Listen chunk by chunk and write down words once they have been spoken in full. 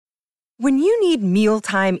When you need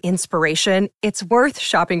mealtime inspiration, it's worth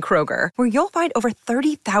shopping Kroger, where you'll find over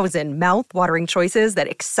 30,000 mouth-watering choices that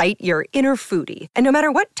excite your inner foodie. And no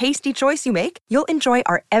matter what tasty choice you make, you'll enjoy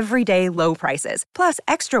our everyday low prices, plus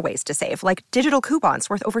extra ways to save, like digital coupons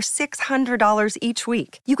worth over $600 each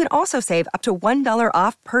week. You can also save up to $1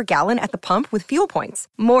 off per gallon at the pump with fuel points.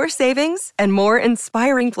 More savings and more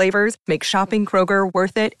inspiring flavors make shopping Kroger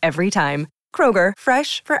worth it every time. Kroger,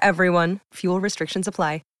 fresh for everyone. Fuel restrictions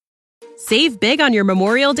apply. Save big on your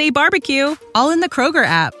Memorial Day barbecue, all in the Kroger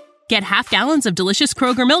app. Get half gallons of delicious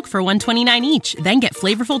Kroger milk for $1.29 each. Then get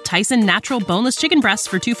flavorful Tyson natural boneless chicken breasts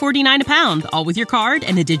for $2.49 a pound, all with your card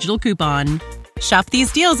and a digital coupon. Shop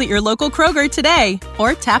these deals at your local Kroger today,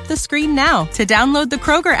 or tap the screen now to download the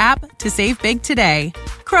Kroger app to save big today.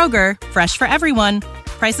 Kroger, fresh for everyone.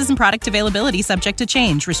 Prices and product availability subject to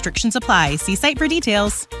change. Restrictions apply. See site for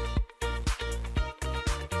details.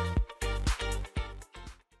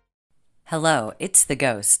 Hello, it's the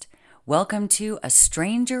Ghost. Welcome to A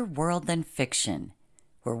Stranger World Than Fiction,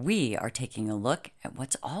 where we are taking a look at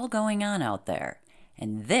what's all going on out there.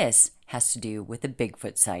 And this has to do with a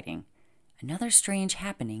Bigfoot sighting. Another strange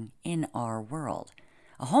happening in our world.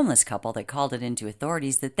 A homeless couple that called it into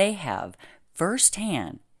authorities that they have,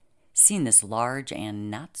 firsthand, seen this large and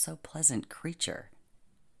not so pleasant creature.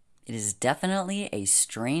 It is definitely a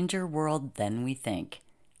stranger world than we think.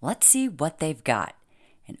 Let's see what they've got.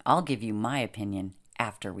 And I'll give you my opinion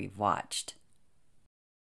after we've watched.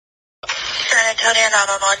 San Antonio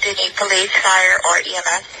 911, do you need police, fire, or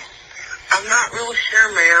EMS? I'm not real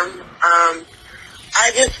sure, ma'am.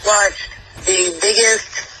 I just watched the biggest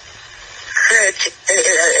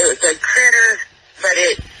it was a critter, but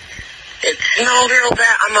it smelled real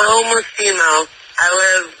bad. I'm a homeless female. I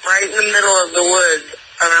live right in the middle of the woods,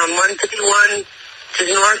 around 151,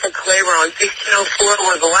 just north of Claver on 1604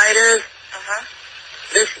 where the light is.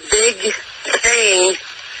 This big thing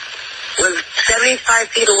was 75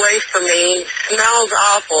 feet away from me, smells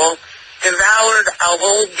awful, devoured a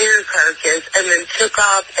whole deer carcass, and then took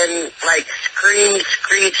off and, screamed,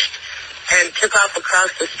 screeched, and took off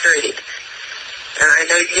across the street. And I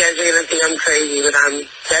know you guys are going to think I'm crazy, but I'm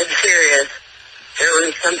dead serious. There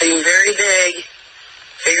was something very big,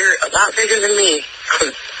 a lot bigger than me,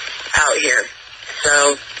 out here.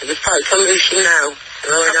 So, it's probably somebody should know. I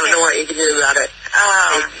really don't know what you can do about it.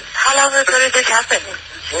 How long ago did this happen? I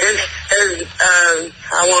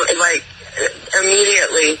won't,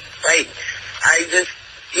 immediately. I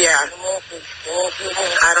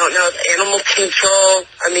don't know. It's animal control.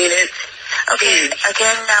 I mean, it's... Okay,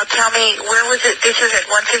 again, now tell me, where was it? This is at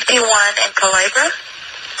 151 in Calabria?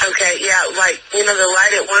 Okay, yeah, the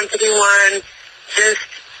light at 151, just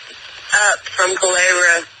up from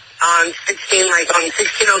Calabria on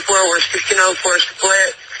 1604, where 1604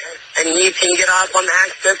 split, and you can get off on the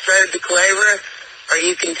access road to Calabria, or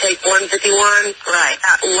you can take 151. Right.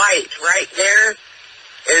 That light right there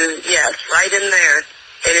is, yes, right in there.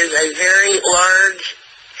 It is a very large,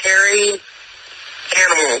 hairy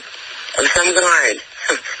animal of some kind.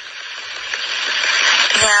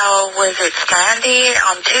 Now, was it standing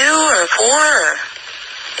on 2 or 4? Or?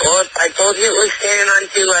 Well, if I told you it was standing on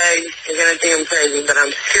 2 legs, you're going to think I'm crazy, but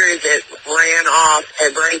I'm serious it ran off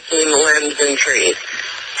at breaking limbs and trees.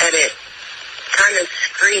 And it kind of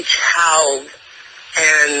screeched, howled,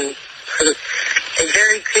 and a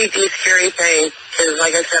very creepy, scary thing, because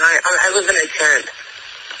like I said, I live in a tent.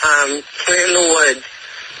 We're in the woods,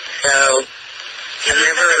 so You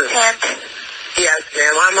live in a tent? Yes,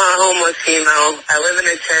 ma'am. I'm a homeless female. I live in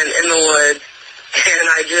a tent in the woods, and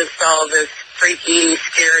I just saw this freaky,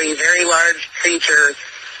 scary, very large creature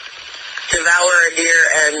devour a deer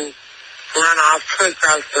and run off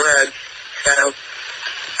across the road. So,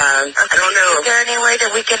 I don't know. Is there any way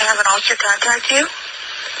that we can have an officer contact you?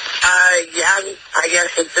 Yeah, I guess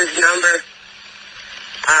it's this number.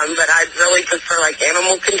 But I'd really prefer,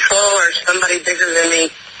 animal control or somebody bigger than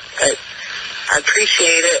me. But I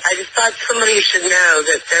appreciate it. I just thought somebody should know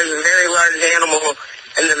that there's a very large animal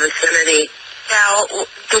in the vicinity. Now,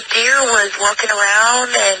 the deer was walking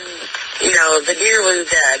around and... No, the deer was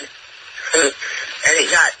dead. And it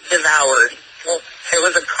got devoured. It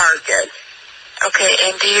was a carcass. Okay,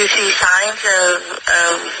 and do you see signs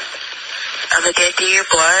of a dead deer,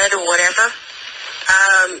 blood, or whatever?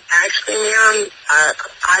 Actually, ma'am,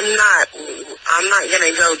 I'm not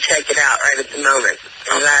gonna go check it out right at the moment.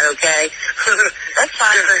 Is that okay? That's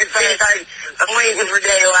fine. I'm waiting for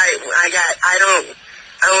daylight. I don't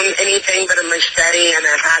own anything but a machete and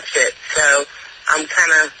a hatchet, so I'm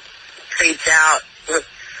kind of creeped out.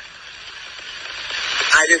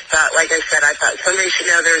 I just thought, like I said, I thought somebody should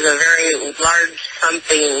know there's a very large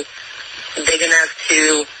something big enough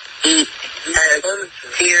to eat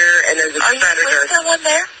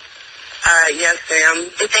Yes, ma'am.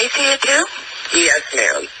 Did they see it too? Yes,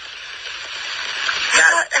 ma'am.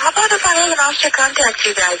 How about if I have an officer contact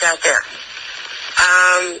you guys out there?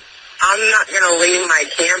 I'm not going to leave my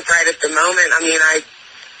camp right at the moment. I mean,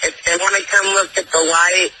 if they want to come look at the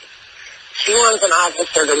light, she wants an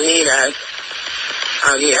officer to meet us.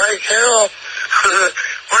 Right, Carol?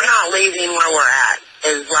 We're not leaving where we're at,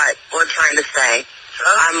 is what we're trying to say.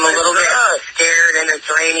 I'm a little bit scared, and it's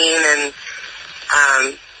raining, and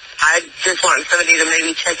I just want somebody to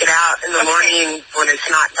maybe check it out in the morning when it's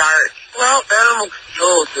not dark. Well, animal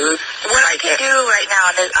control, dude. What I can do right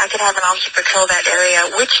now is I can have an officer patrol that area.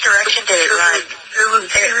 Which direction did it run? It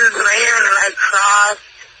ran across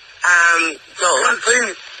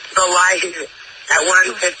the light at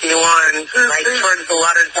 151, like towards the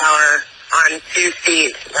water tower on 2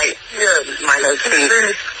 feet, like my husband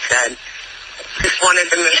said. Just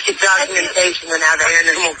wanted to make documentation and have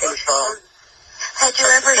animal control. Had you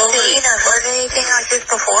ever seen or heard anything like this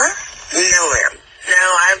before? No, ma'am. No,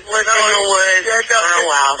 I've lived in the woods for a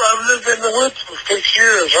while. I've lived in the woods for 6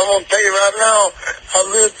 years. I'm going to tell you right now,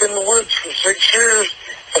 I've lived in the woods for 6 years.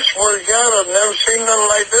 I swear to God, I've never seen nothing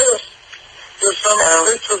like this. This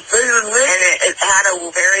was bigger than me. And it had a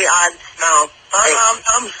very odd smell.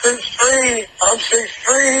 I'm 6'3". I'm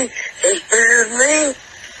 6'3". It's bigger than me.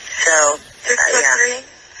 So, 6'3"?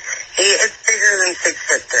 It's bigger than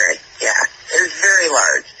 6'3". Yeah, it's very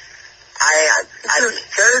large. I'm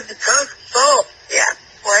scared to touch salt. Yeah.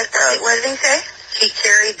 What did he say? He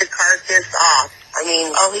carried the carcass off. I mean,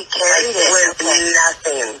 he carried it with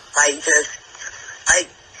nothing.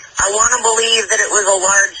 I want to believe that it was a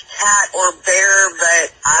large cat or bear,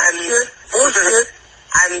 but I'm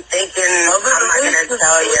thinking I'm not going to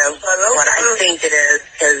tell you what I think it is.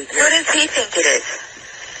 What does he think it is?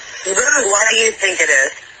 What do you think it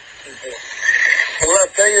is? Well, I'll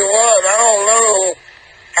tell you what, I don't know.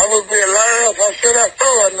 I would be a liar if I said I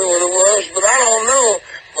thought I knew what it was, but I don't know.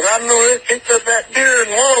 But I know it picked up that deer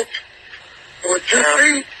and walked with 2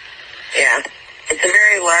 feet. Yeah. It's a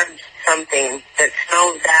very large something that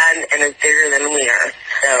smells bad and is bigger than we are.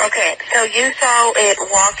 So. Okay, so you saw it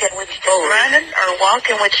walk in which direction? Running or walk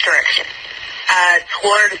in which direction?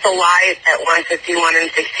 Towards the light at 151 and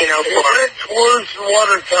 1604. It went towards the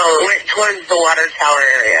water tower. Went towards the water tower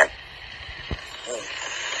area.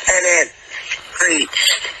 And it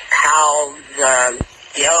screeched, howled,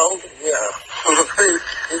 yelled. Yeah.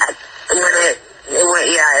 And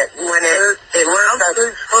when it worked up.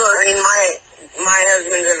 I mean, my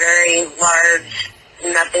husband's a very large,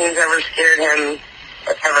 nothing's ever scared him,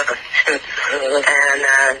 ever. And,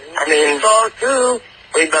 I mean, saw it too.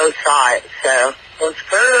 We both saw it, so. That's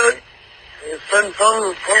good. You sent some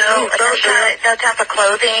no type of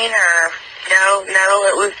clothing or? No,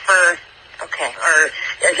 it was for, okay. Or,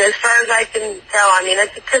 as far as I can tell, I mean,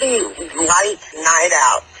 it's a pretty light night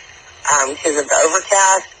out, because of the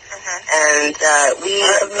overcast. And, we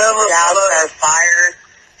doused our fire,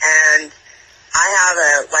 and I have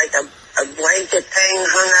a blanket thing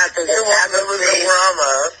hung up as a tapestry,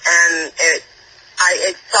 and it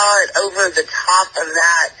saw it over the top of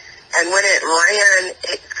that, and when it ran,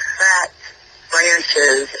 it cracked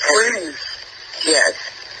branches. Trees. Yes,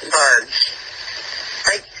 large.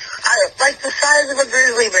 Like the size of a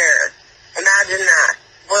grizzly bear. Imagine that.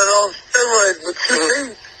 One of those steroids with 2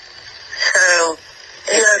 feet. So,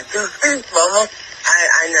 he had 2 feet, Mama.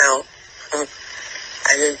 I know. I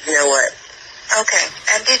just know what. Okay.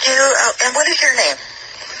 And did you, and what is your name?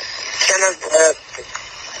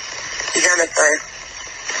 Jennifer.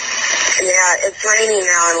 Yeah, it's raining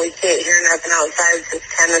now and we can't hear nothing outside, so it's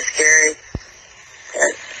kind of scary.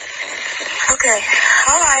 Okay.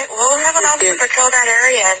 All right. We'll have an officer patrol that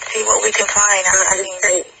area and see what we can find.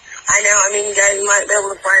 I know. I mean, you guys might be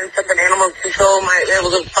able to find something. Animal control might be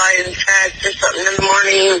able to find tracks or something in the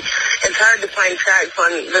morning. It's hard to find tracks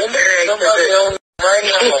on this area.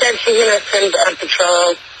 She said she's going to send a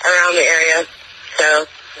patrol around the area. So,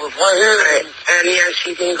 right. And yeah,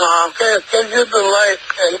 she can call. Okay, get the light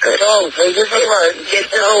and control. Get the light. Get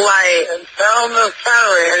the light. And sound the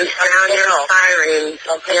siren. And sound your sirens.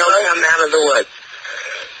 They'll come out of the woods.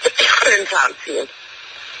 And talk to you.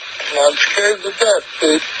 I'm scared to death,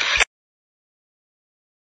 dude.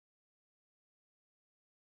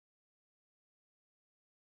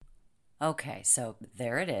 Okay, so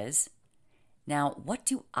there it is. Now, what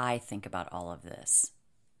do I think about all of this?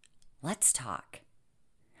 Let's talk.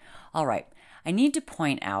 All right, I need to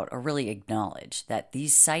point out or really acknowledge that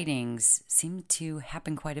these sightings seem to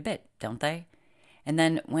happen quite a bit, don't they? And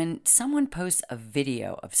then when someone posts a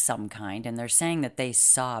video of some kind and they're saying that they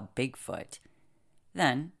saw Bigfoot,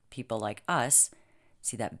 then people like us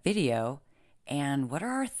see that video and what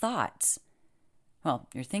are our thoughts? Well,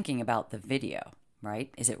 you're thinking about the video,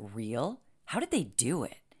 right? Is it real? How did they do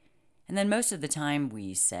it? And then most of the time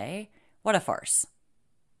we say, what a farce.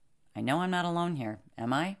 I know I'm not alone here,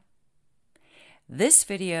 am I? This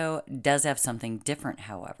video does have something different,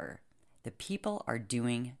 however. The people are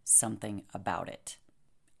doing something about it.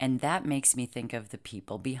 And that makes me think of the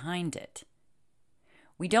people behind it.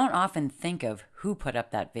 We don't often think of who put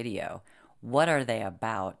up that video. What are they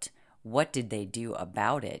about? What did they do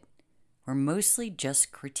about it? We're mostly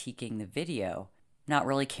just critiquing the video, not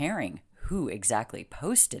really caring who exactly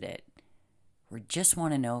posted it. We just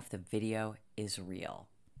want to know if the video is real.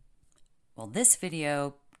 Well, this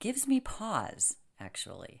video gives me pause,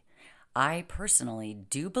 actually. I personally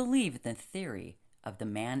do believe in the theory of the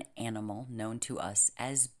man-animal known to us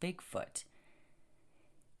as Bigfoot.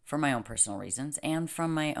 For my own personal reasons and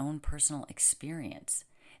from my own personal experience.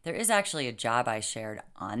 There is actually a job I shared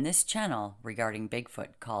on this channel regarding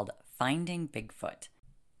Bigfoot called Finding Bigfoot.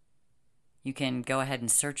 You can go ahead and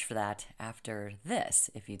search for that after this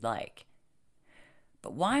if you'd like.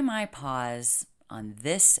 But why my pause on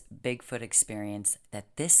this Bigfoot experience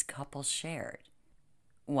that this couple shared?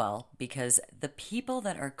 Well, because the people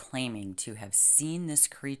that are claiming to have seen this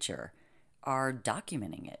creature are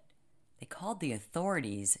documenting it. They called the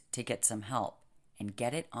authorities to get some help and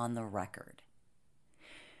get it on the record.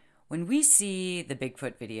 When we see the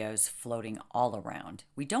Bigfoot videos floating all around,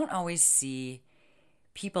 we don't always see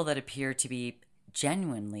people that appear to be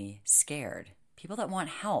genuinely scared. People that want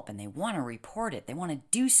help and they want to report it. They want to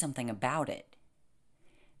do something about it.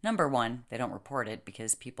 Number one, they don't report it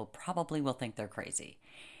because people probably will think they're crazy.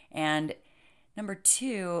 And number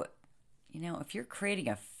two, if you're creating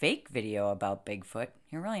a fake video about Bigfoot,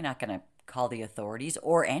 you're really not going to call the authorities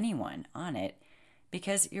or anyone on it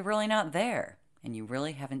because you're really not there and you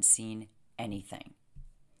really haven't seen anything.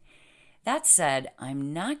 That said,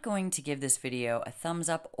 I'm not going to give this video a thumbs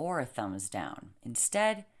up or a thumbs down.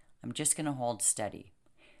 Instead, I'm just going to hold steady.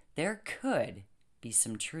 There could be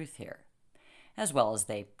some truth here, as well as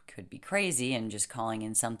they could be crazy and just calling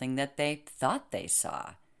in something that they thought they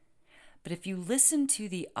saw. But if you listen to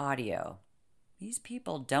the audio, these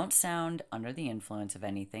people don't sound under the influence of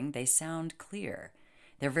anything. They sound clear.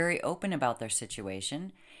 They're very open about their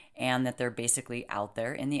situation and that they're basically out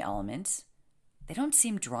there in the elements. They don't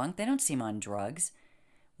seem drunk. They don't seem on drugs.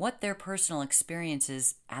 What their personal experience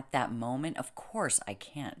is at that moment, of course, I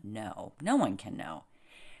can't know. No one can know.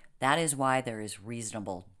 That is why there is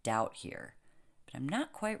reasonable doubt here. But I'm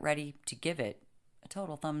not quite ready to give it a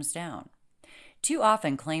total thumbs down. Too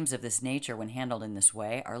often, claims of this nature, when handled in this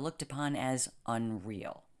way, are looked upon as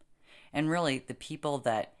unreal. And really, the people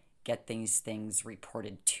that get these things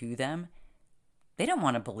reported to them, they don't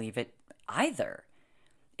want to believe it either.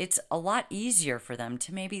 It's a lot easier for them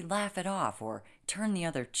to maybe laugh it off or turn the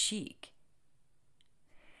other cheek.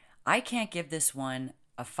 I can't give this one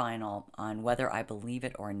a final on whether I believe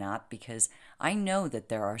it or not because I know that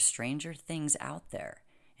there are stranger things out there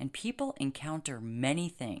and people encounter many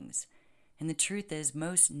things. And the truth is,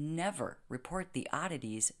 most never report the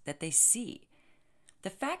oddities that they see. The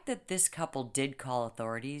fact that this couple did call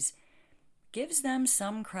authorities gives them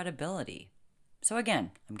some credibility. So again,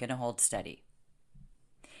 I'm going to hold steady.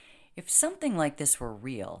 If something like this were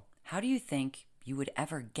real, how do you think you would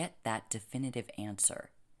ever get that definitive answer?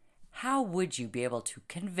 How would you be able to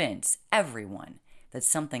convince everyone that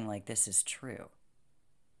something like this is true?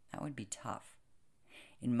 That would be tough.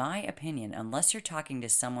 In my opinion, unless you're talking to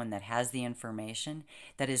someone that has the information,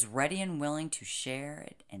 that is ready and willing to share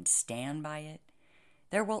it and stand by it,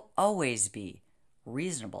 there will always be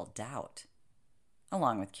reasonable doubt,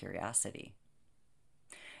 along with curiosity.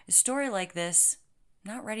 A story like this,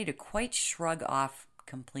 not ready to quite shrug off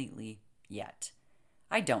completely yet.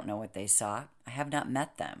 I don't know what they saw. I have not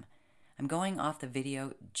met them. I'm going off the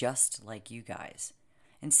video just like you guys.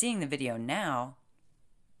 And seeing the video now,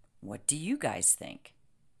 what do you guys think?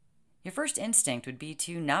 Your first instinct would be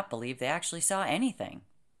to not believe they actually saw anything,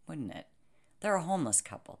 wouldn't it? They're a homeless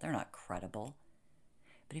couple. They're not credible.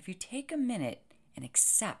 But if you take a minute and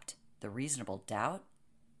accept the reasonable doubt,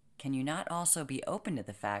 can you not also be open to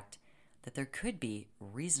the fact that there could be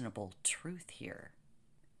reasonable truth here?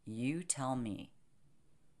 You tell me.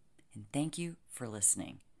 And thank you for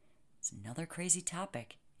listening. It's another crazy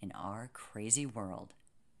topic in our crazy world.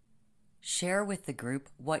 Share with the group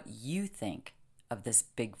what you think of this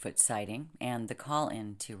Bigfoot sighting and the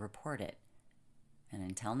call-in to report it. And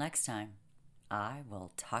until next time, I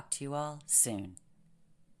will talk to you all soon.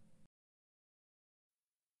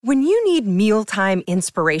 When you need mealtime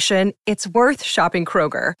inspiration, it's worth shopping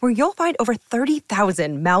Kroger, where you'll find over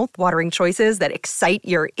 30,000 mouth-watering choices that excite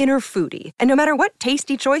your inner foodie. And no matter what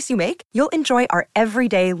tasty choice you make, you'll enjoy our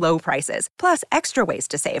everyday low prices, plus extra ways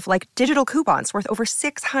to save, like digital coupons worth over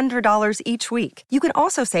 $600 each week. You can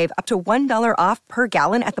also save up to $1 off per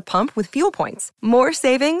gallon at the pump with fuel points. More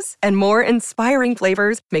savings and more inspiring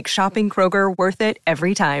flavors make shopping Kroger worth it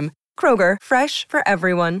every time. Kroger, fresh for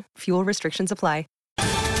everyone. Fuel restrictions apply.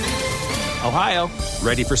 Ohio,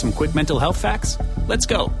 ready for some quick mental health facts? Let's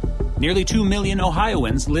go. Nearly 2 million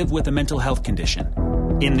Ohioans live with a mental health condition.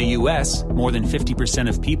 In the U.S., more than 50%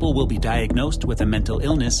 of people will be diagnosed with a mental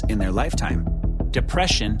illness in their lifetime.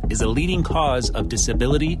 Depression is a leading cause of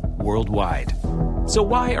disability worldwide. So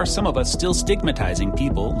why are some of us still stigmatizing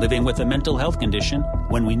people living with a mental health condition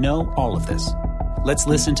when we know all of this? Let's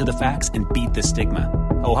listen to the facts and beat the stigma.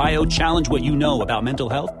 Ohio, challenge what you know about mental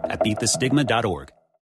health at beatthestigma.org.